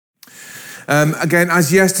Again,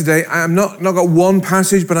 as yesterday, I'm not got one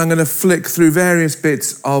passage, but I'm going to flick through various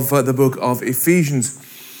bits of the book of Ephesians.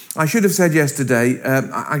 I should have said yesterday,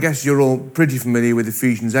 I guess you're all pretty familiar with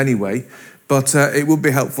Ephesians anyway, but it would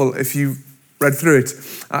be helpful if you read through it.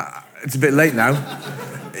 It's a bit late now.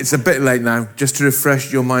 It's a bit late now, just to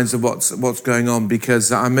refresh your minds of what's going on,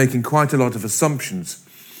 because I'm making quite a lot of assumptions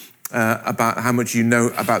about how much you know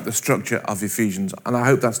about the structure of Ephesians, and I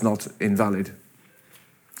hope that's not invalid.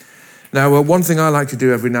 Now, one thing I like to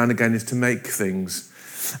do every now and again is to make things.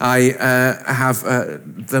 I have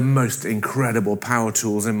the most incredible power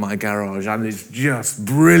tools in my garage, and it's just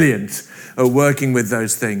brilliant working with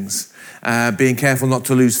those things. Being careful not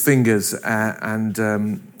to lose fingers and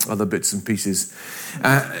other bits and pieces.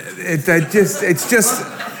 It's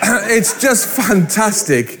just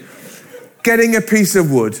fantastic. Getting a piece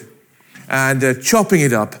of wood and chopping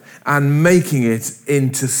it up and making it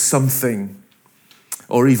into something,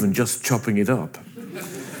 or even just chopping it up.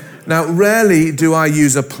 Now, rarely do I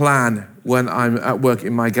use a plan when I'm at work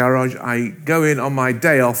in my garage. I go in on my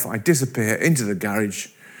day off, I disappear into the garage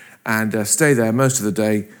and stay there most of the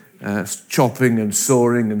day, chopping and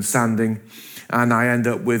sawing and sanding, and I end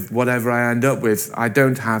up with whatever I end up with. I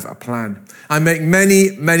don't have a plan. I make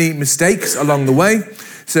many, many mistakes along the way,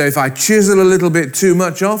 so if I chisel a little bit too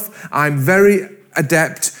much off, I'm very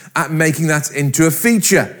adept at making that into a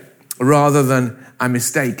feature rather than a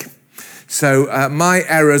mistake. So my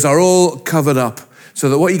errors are all covered up so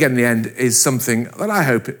that what you get in the end is something that I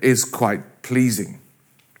hope is quite pleasing,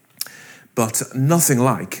 but nothing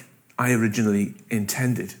like I originally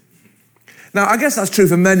intended. Now, I guess that's true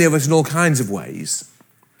for many of us in all kinds of ways,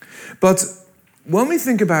 but when we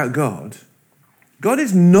think about God, God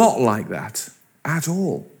is not like that at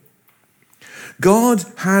all. God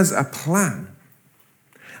has a plan,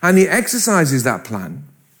 and he exercises that plan.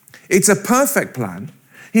 It's a perfect plan.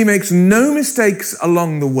 He makes no mistakes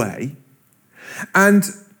along the way. And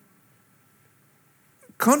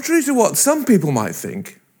contrary to what some people might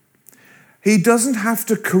think, he doesn't have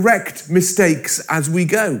to correct mistakes as we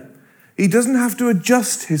go. He doesn't have to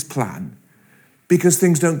adjust his plan because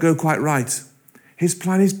things don't go quite right. His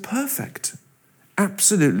plan is perfect,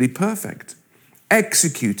 absolutely perfect,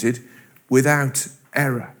 executed without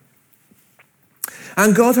error.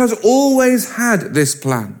 And God has always had this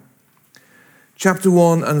plan. Chapter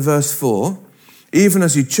 1 and verse 4, even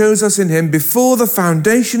as he chose us in him before the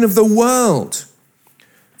foundation of the world,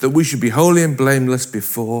 that we should be holy and blameless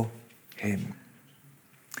before him.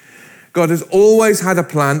 God has always had a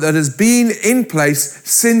plan that has been in place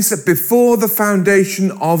since before the foundation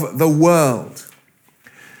of the world.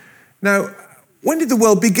 Now, when did the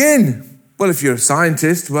world begin? Well, if you're a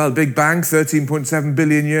scientist, well, Big Bang, 13.7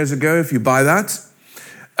 billion years ago, if you buy that.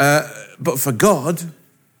 But for God,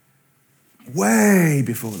 way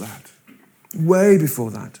before that.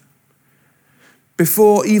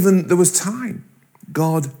 Before even there was time,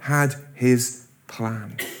 God had his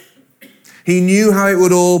plan. He knew how it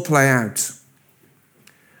would all play out.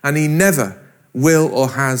 And he never will or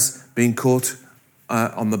has been caught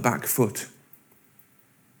on the back foot.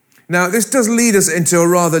 Now, this does lead us into a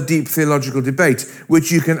rather deep theological debate,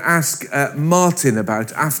 which you can ask Martin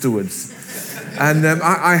about afterwards. And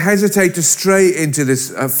I hesitate to stray into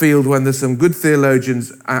this field when there's some good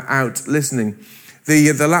theologians out listening.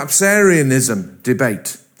 The lapsarianism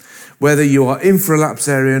debate, whether you are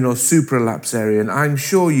infralapsarian or supralapsarian, I'm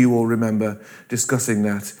sure you all remember discussing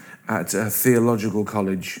that at theological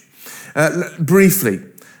college. Briefly,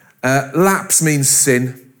 lapse means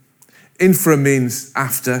sin, infra means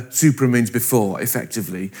after, supra means before,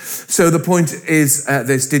 effectively. So the point is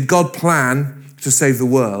this: did God plan to save the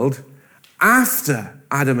world after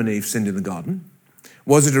Adam and Eve sinned in the garden?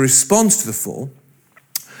 Was it a response to the fall?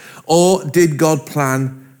 Or did God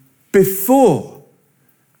plan before?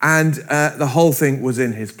 And the whole thing was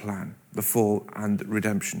in his plan, the fall and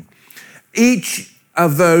redemption. Each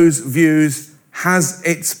of those views has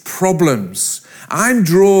its problems. I'm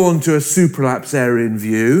drawn to a supralapsarian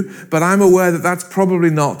view, but I'm aware that that's probably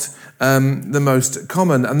not the most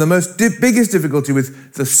common. And the biggest difficulty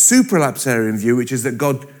with the supralapsarian view, which is that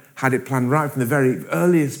God had it planned right from the very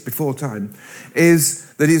earliest before time,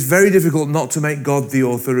 is that it's very difficult not to make God the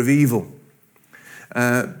author of evil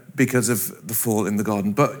because of the fall in the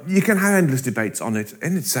garden. But you can have endless debates on it.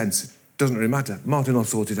 In its sense, it doesn't really matter. Martin will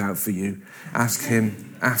sort it out for you. Ask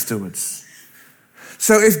him afterwards.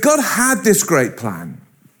 So if God had this great plan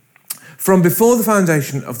from before the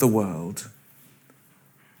foundation of the world,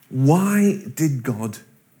 why did God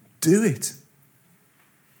do it?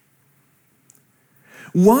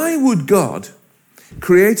 Why would God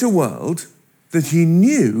create a world that he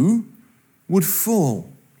knew would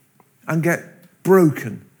fall? and get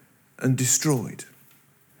broken and destroyed.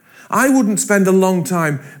 I wouldn't spend a long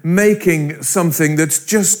time making something that's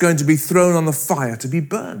just going to be thrown on the fire to be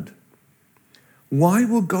burned. Why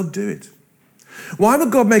will God do it? Why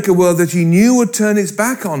would God make a world that he knew would turn its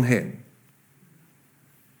back on him?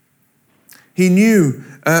 He knew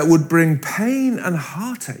would bring pain and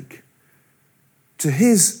heartache to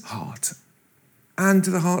his heart and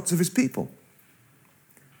to the hearts of his people.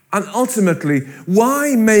 And ultimately,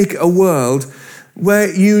 why make a world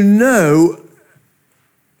where you know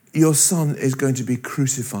your son is going to be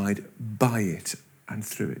crucified by it and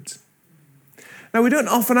through it? Now, we don't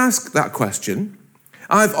often ask that question.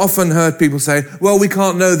 I've often heard people say, well, we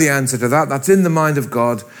can't know the answer to that. That's in the mind of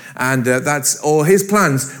God, and that's or his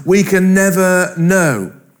plans. We can never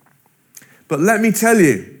know. But let me tell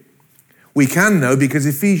you, we can know because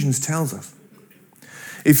Ephesians tells us.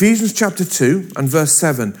 Ephesians chapter 2 and verse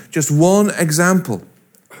 7, just one example,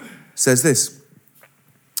 says this.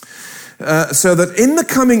 So that in the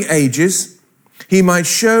coming ages he might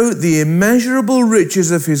show the immeasurable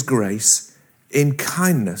riches of his grace in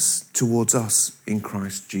kindness towards us in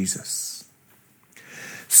Christ Jesus.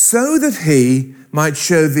 So that he might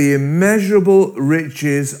show the immeasurable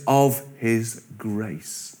riches of his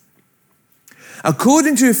grace.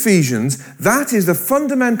 According to Ephesians, that is the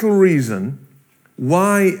fundamental reason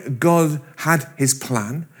why God had his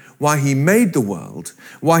plan, why he made the world,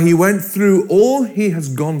 why he went through all he has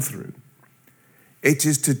gone through. It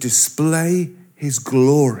is to display his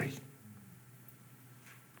glory.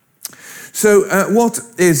 So what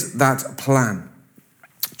is that plan?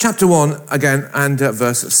 Chapter 1 again and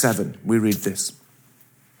verse 7, we read this.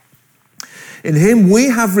 In him we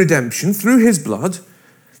have redemption through his blood,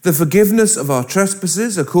 the forgiveness of our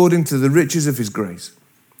trespasses according to the riches of his grace,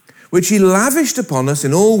 which he lavished upon us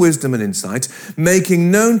in all wisdom and insight, making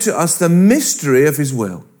known to us the mystery of his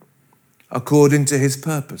will, according to his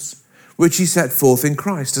purpose, which he set forth in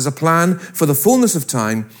Christ as a plan for the fullness of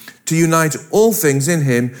time to unite all things in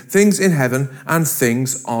him, things in heaven and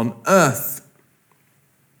things on earth.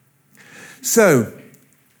 So,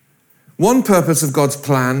 one purpose of God's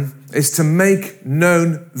plan is to make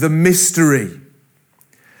known the mystery.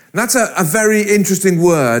 That's a very interesting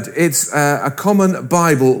word. It's a common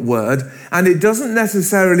Bible word, and it doesn't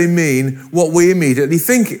necessarily mean what we immediately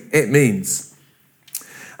think it means.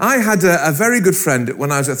 I had a very good friend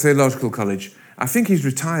when I was at theological college. I think he's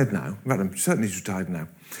retired now. In fact, I'm certain he's retired now.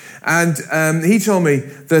 And he told me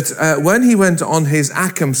that when he went on his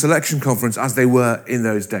ACCM selection conference, as they were in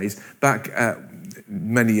those days, back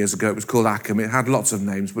many years ago, it was called ACCM. It had lots of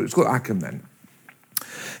names, but it was called ACCM then.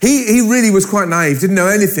 He really was quite naive, didn't know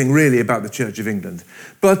anything really about the Church of England.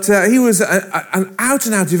 But he was an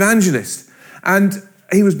out-and-out evangelist. And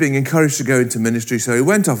he was being encouraged to go into ministry, so he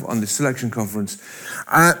went off on this selection conference.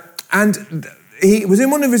 And he was in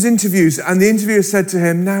one of his interviews, and the interviewer said to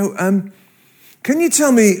him, now, can you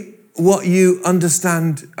tell me what you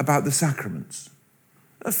understand about the sacraments?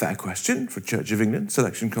 A fair question for Church of England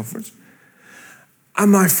selection conference.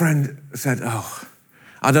 And my friend said, oh,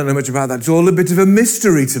 I don't know much about that. It's all a bit of a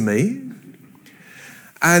mystery to me.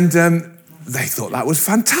 And they thought that was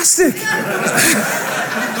fantastic.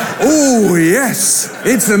 Oh, yes,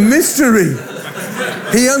 it's a mystery.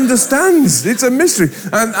 He understands. It's a mystery.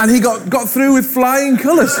 And he got through with flying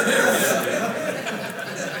colours.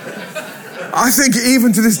 I think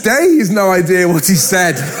even to this day, he's no idea what he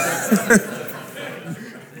said.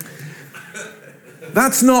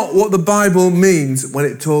 That's not what the Bible means when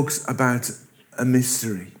it talks about a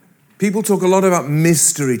mystery. People talk a lot about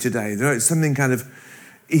mystery today. It's something kind of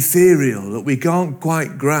ethereal that we can't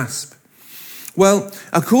quite grasp. Well,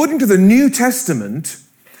 according to the New Testament,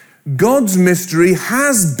 God's mystery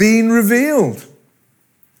has been revealed.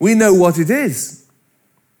 We know what it is.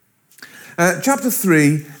 Chapter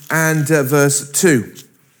 3 and verse 2.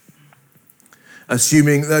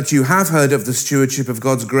 Assuming that you have heard of the stewardship of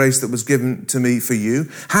God's grace that was given to me for you,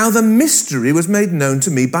 how the mystery was made known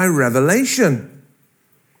to me by revelation.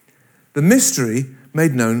 The mystery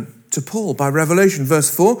made known to Paul by revelation.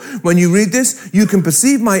 Verse 4, when you read this, you can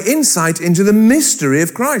perceive my insight into the mystery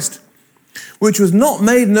of Christ, which was not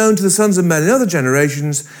made known to the sons of men in other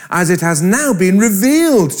generations, as it has now been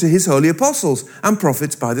revealed to his holy apostles and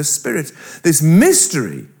prophets by the Spirit. This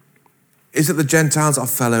mystery is that the Gentiles are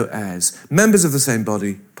fellow heirs, members of the same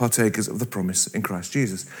body, partakers of the promise in Christ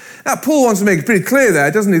Jesus. Now, Paul wants to make it pretty clear there,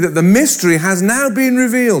 doesn't he, that the mystery has now been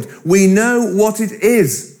revealed. We know what it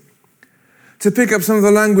is. To pick up some of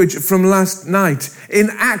the language from last night, in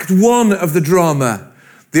Act 1 of the drama,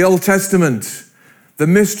 the Old Testament, the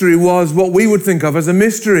mystery was what we would think of as a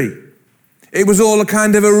mystery. It was all a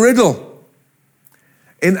kind of a riddle.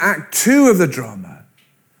 in Act 2 of the drama,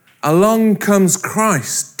 along comes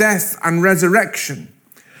Christ, death and resurrection,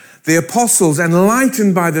 the apostles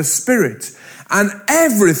enlightened by the Spirit, and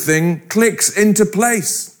everything clicks into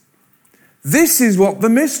place. This is what the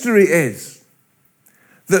mystery is,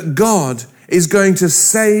 that God is going to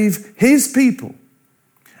save his people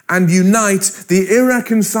and unite the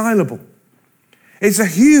irreconcilable. It's a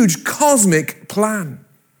huge cosmic plan.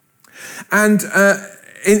 And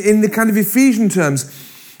in the kind of Ephesian terms,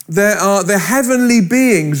 there are the heavenly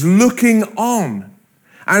beings looking on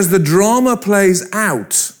as the drama plays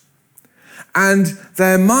out. And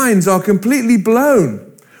their minds are completely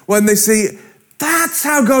blown when they see, that's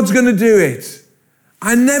how God's going to do it.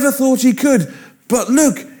 I never thought he could, but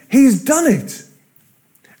look, he's done it.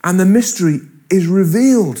 And the mystery is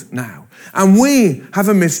revealed now. And we have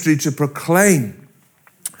a mystery to proclaim.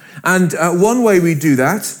 And one way we do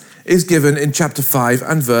that is given in chapter 5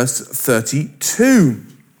 and verse 32.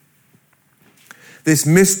 This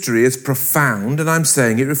mystery is profound, and I'm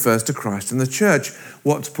saying it refers to Christ and the church.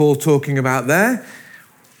 What's Paul talking about there?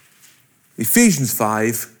 Ephesians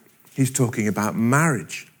 5, he's talking about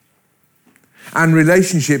marriage and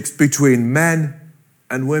relationships between men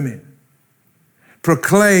and women.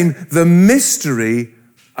 Proclaim the mystery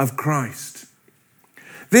of Christ.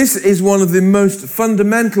 This is one of the most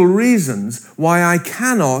fundamental reasons why I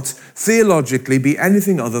cannot theologically be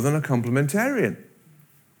anything other than a complementarian.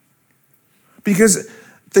 Because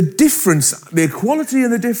the difference, the equality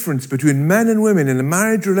and the difference between men and women in a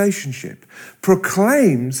marriage relationship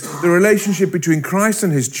proclaims the relationship between Christ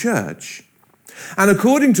and his church. And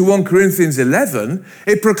according to 1 Corinthians 11,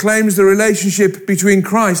 it proclaims the relationship between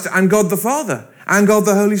Christ and God the Father and God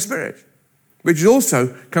the Holy Spirit, which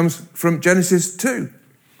also comes from Genesis 2.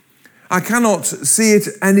 I cannot see it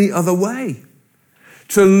any other way.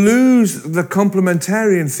 To lose the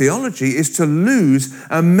complementarian theology is to lose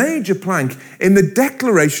a major plank in the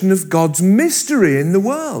declaration of God's mystery in the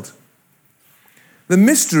world. The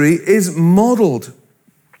mystery is modeled.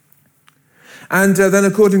 And then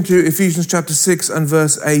according to Ephesians chapter 6 and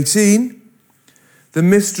verse 18, the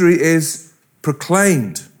mystery is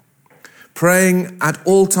proclaimed, praying at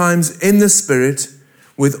all times in the Spirit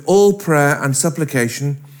with all prayer and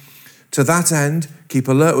supplication. To that end, keep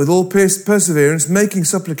alert with all perseverance, making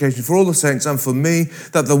supplication for all the saints and for me,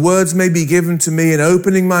 that the words may be given to me in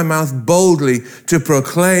opening my mouth boldly to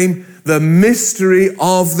proclaim the mystery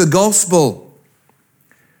of the gospel.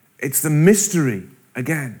 It's the mystery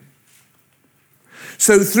again.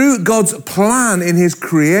 So through God's plan in his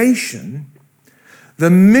creation, the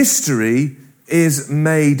mystery is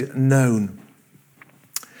made known.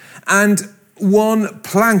 And one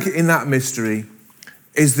plank in that mystery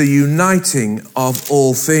is the uniting of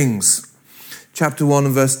all things. Chapter 1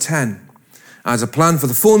 and verse 10. As a plan for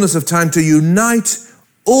the fullness of time to unite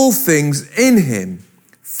all things in him,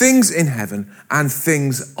 things in heaven and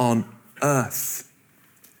things on earth.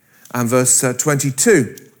 And verse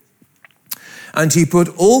 22. And he put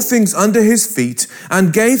all things under his feet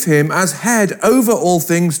and gave him as head over all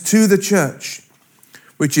things to the church,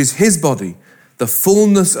 which is his body, the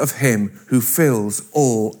fullness of him who fills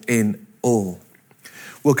all in all.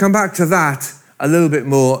 We'll come back to that a little bit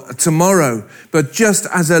more tomorrow, but just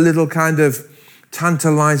as a little kind of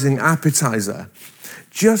tantalizing appetizer,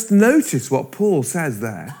 just notice what Paul says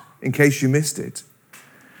there, in case you missed it,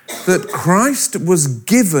 that Christ was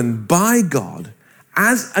given by God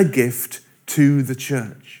as a gift to the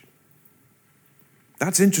church.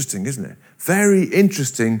 That's interesting, isn't it? Very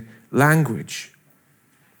interesting language.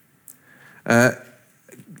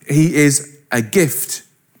 He is a gift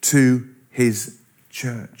to his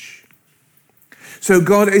church. So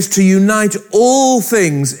God is to unite all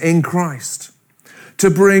things in Christ, to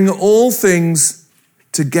bring all things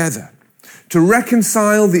together, to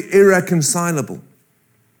reconcile the irreconcilable,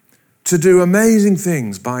 to do amazing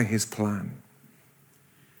things by his plan.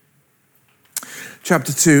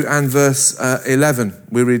 Chapter 2 and verse 11,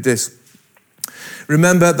 we read this.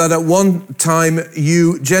 Remember that at one time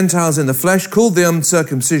you Gentiles in the flesh, called the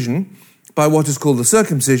uncircumcision by what is called the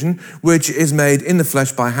circumcision, which is made in the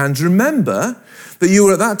flesh by hands. Remember that you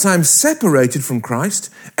were at that time separated from Christ,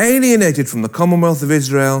 alienated from the commonwealth of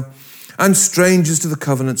Israel, and strangers to the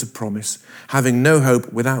covenants of promise, having no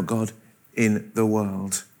hope without God in the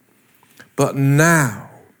world. But now,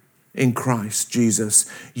 in Christ Jesus,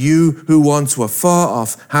 you who once were far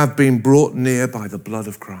off have been brought near by the blood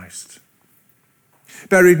of Christ.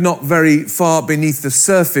 Buried not very far beneath the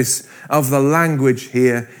surface of the language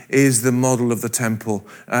here is the model of the temple.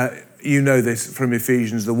 You know this from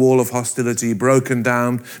Ephesians, the wall of hostility broken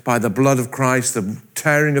down by the blood of Christ, the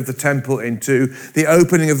tearing of the temple in two, the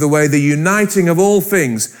opening of the way, the uniting of all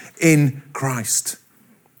things in Christ.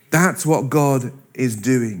 That's what God is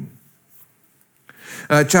doing.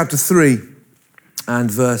 Chapter 3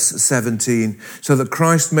 and verse 17. So that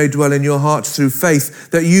Christ may dwell in your hearts through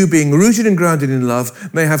faith, that you, being rooted and grounded in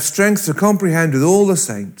love, may have strength to comprehend with all the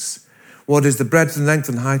saints what is the breadth and length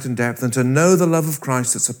and height and depth, and to know the love of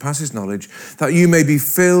Christ that surpasses knowledge, that you may be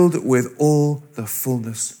filled with all the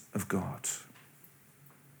fullness of God.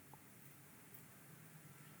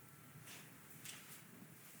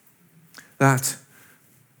 That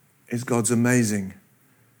is God's amazing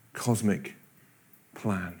cosmic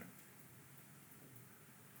plan.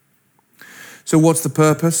 So what's the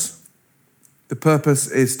purpose? The purpose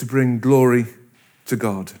is to bring glory to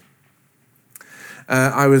God.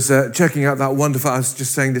 I was checking out that wonderful, I was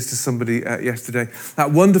just saying this to somebody yesterday,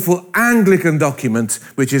 that wonderful Anglican document,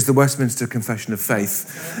 which is the Westminster Confession of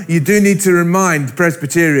Faith. You do need to remind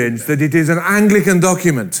Presbyterians that it is an Anglican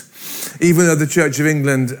document. Even though the Church of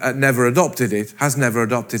England has never adopted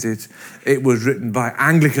it, it was written by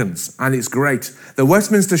Anglicans, and it's great. The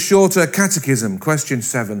Westminster Shorter Catechism, question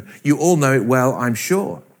 7. You all know it well, I'm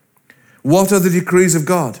sure. What are the decrees of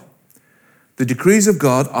God? The decrees of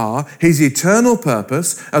God are his eternal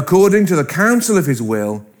purpose, according to the counsel of his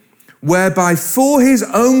will, whereby for his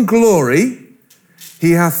own glory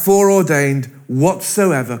he hath foreordained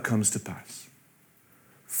whatsoever comes to pass.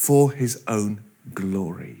 For his own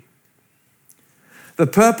glory. The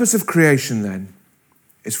purpose of creation, then,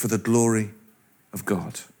 is for the glory of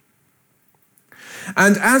God.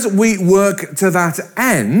 And as we work to that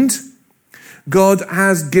end, God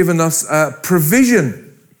has given us provision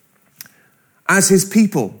as his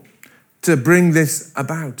people to bring this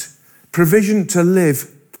about. Provision to live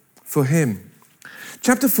for him.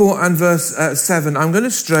 Chapter 4 and verse 7, I'm going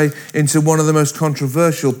to stray into one of the most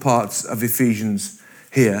controversial parts of Ephesians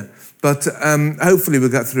here, but hopefully we'll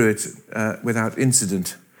get through it without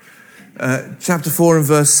incident. Chapter 4 and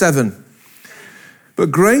verse 7.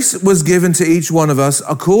 But grace was given to each one of us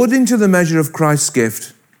according to the measure of Christ's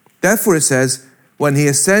gift. Therefore it says, when he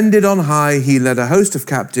ascended on high, he led a host of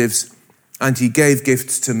captives and he gave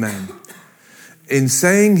gifts to men. In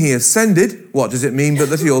saying he ascended, what does it mean but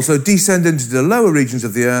that he also descended into the lower regions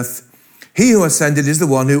of the earth? He who ascended is the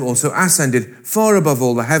one who also ascended far above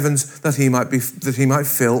all the heavens, that he might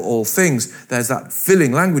fill all things. There's that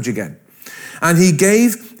filling language again. And he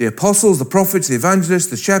gave the apostles, the prophets, the evangelists,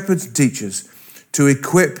 the shepherds, and teachers to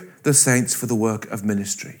equip the saints for the work of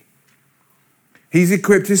ministry. He's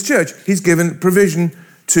equipped his church. He's given provision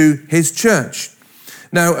to his church.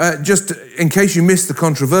 Now, just in case you missed the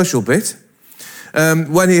controversial bit,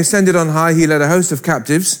 when he ascended on high, he led a host of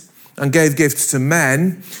captives and gave gifts to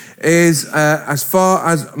men, is, as far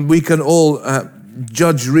as we can all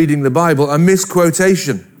judge reading the Bible, a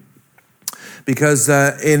misquotation. Because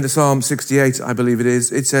in Psalm 68, I believe it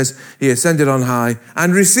is, it says, he ascended on high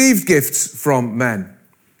and received gifts from men.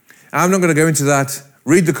 I'm not going to go into that.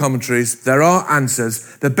 Read the commentaries. There are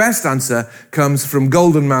answers. The best answer comes from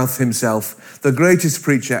Golden Mouth himself, the greatest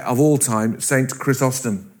preacher of all time, St.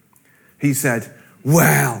 Chrysostom. He said,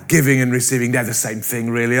 well, giving and receiving, they're the same thing,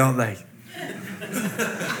 really, aren't they?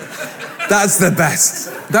 That's the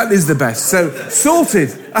best. That is the best. So, sorted.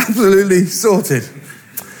 Absolutely sorted.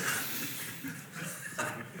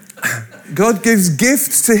 God gives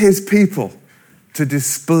gifts to his people to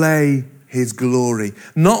display his glory,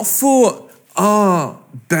 not for our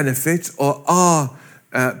benefit or our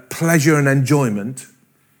pleasure and enjoyment,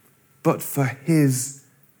 but for his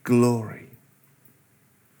glory.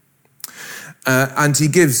 And he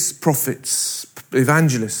gives prophets,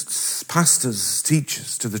 evangelists, pastors,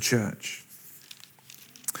 teachers to the church.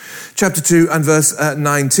 Chapter 2 and verse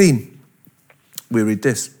 19, we read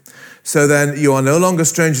this. So then you are no longer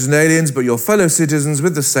strangers and aliens, but your fellow citizens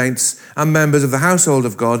with the saints and members of the household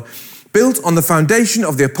of God, built on the foundation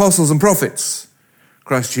of the apostles and prophets,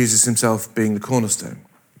 Christ Jesus himself being the cornerstone.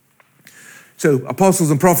 So apostles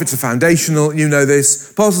and prophets are foundational, you know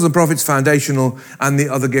this. Apostles and prophets foundational, and the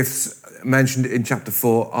other gifts mentioned in chapter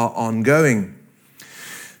 4 are ongoing.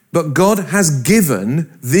 But God has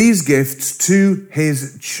given these gifts to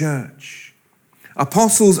his church.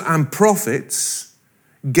 Apostles and prophets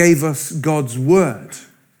gave us God's word,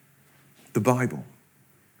 the Bible.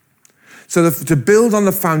 So to build on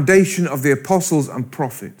the foundation of the apostles and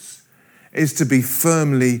prophets is to be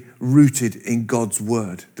firmly rooted in God's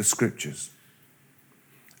word, the scriptures.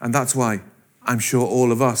 And that's why I'm sure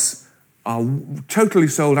all of us are totally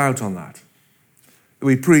sold out on that.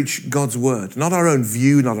 We preach God's word, not our own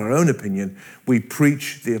view, not our own opinion. We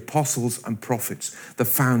preach the apostles and prophets, the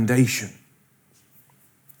foundation.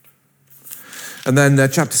 And then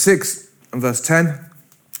chapter 6 and verse 10.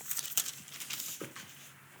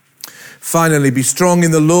 Finally, be strong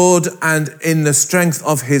in the Lord and in the strength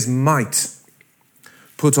of his might.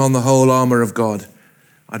 Put on the whole armour of God.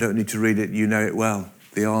 I don't need to read it, you know it well.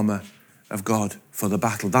 The armour of God for the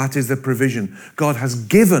battle. That is the provision. God has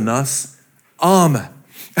given us armour.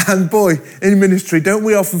 And boy, in ministry, don't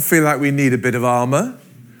we often feel like we need a bit of armour?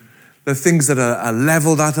 The things that are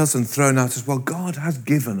levelled at us and thrown at us. Well, God has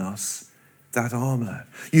given us that armour.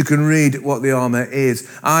 You can read what the armour is.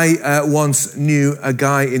 I once knew a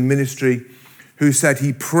guy in ministry who said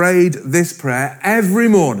he prayed this prayer every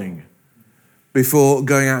morning before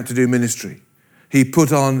going out to do ministry. He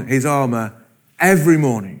put on his armour every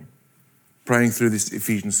morning, praying through this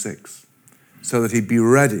Ephesians 6, so that he'd be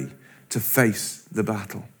ready to face the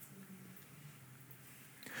battle.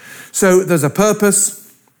 So there's a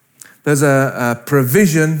purpose, there's a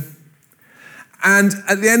provision, and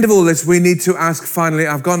at the end of all this, we need to ask finally,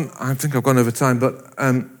 I think I've gone over time, but,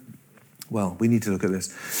 we need to look at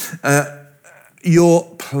this.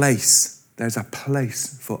 Your place. There's a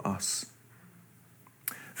place for us.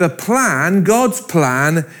 The plan, God's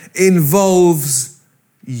plan, involves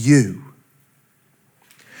you.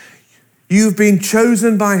 You've been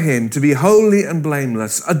chosen by him to be holy and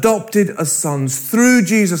blameless, adopted as sons through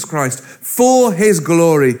Jesus Christ for his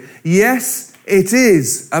glory. Yes, it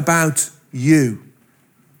is about you.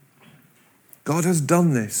 God has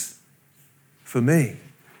done this for me.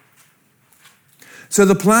 So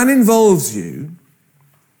the plan involves you,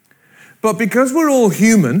 but because we're all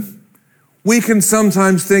human, we can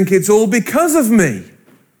sometimes think it's all because of me.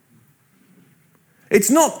 It's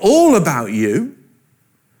not all about you.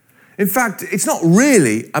 In fact, it's not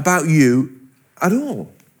really about you at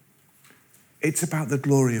all. It's about the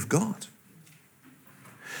glory of God.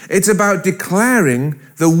 It's about declaring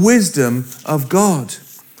the wisdom of God.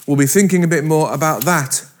 We'll be thinking a bit more about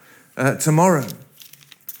that tomorrow.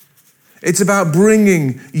 It's about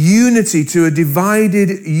bringing unity to a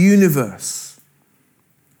divided universe.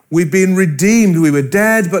 We've been redeemed. We were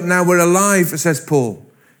dead, but now we're alive, says Paul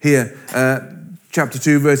here, chapter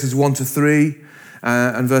 2, verses 1 to 3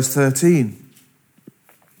 and verse 13.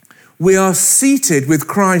 We are seated with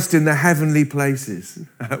Christ in the heavenly places.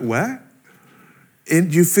 Where? Do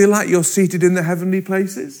you feel like you're seated in the heavenly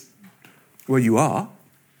places? Well, you are,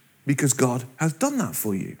 because God has done that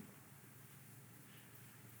for you.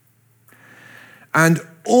 And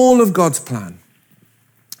all of God's plan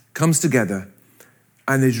comes together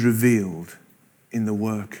and is revealed in the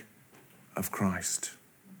work of Christ.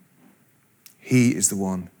 He is the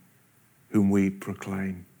one whom we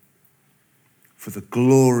proclaim for the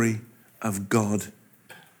glory of God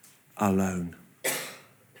alone.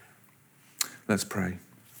 Let's pray.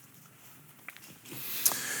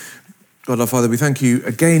 God our Father, we thank you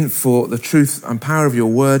again for the truth and power of your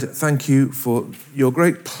word. Thank you for your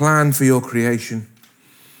great plan for your creation.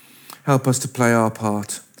 Help us to play our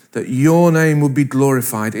part, that your name would be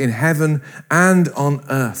glorified in heaven and on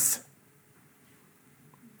earth.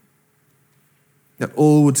 That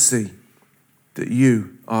all would see that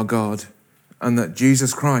you are God and that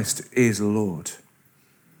Jesus Christ is Lord.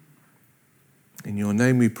 In your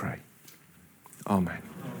name we pray. Amen.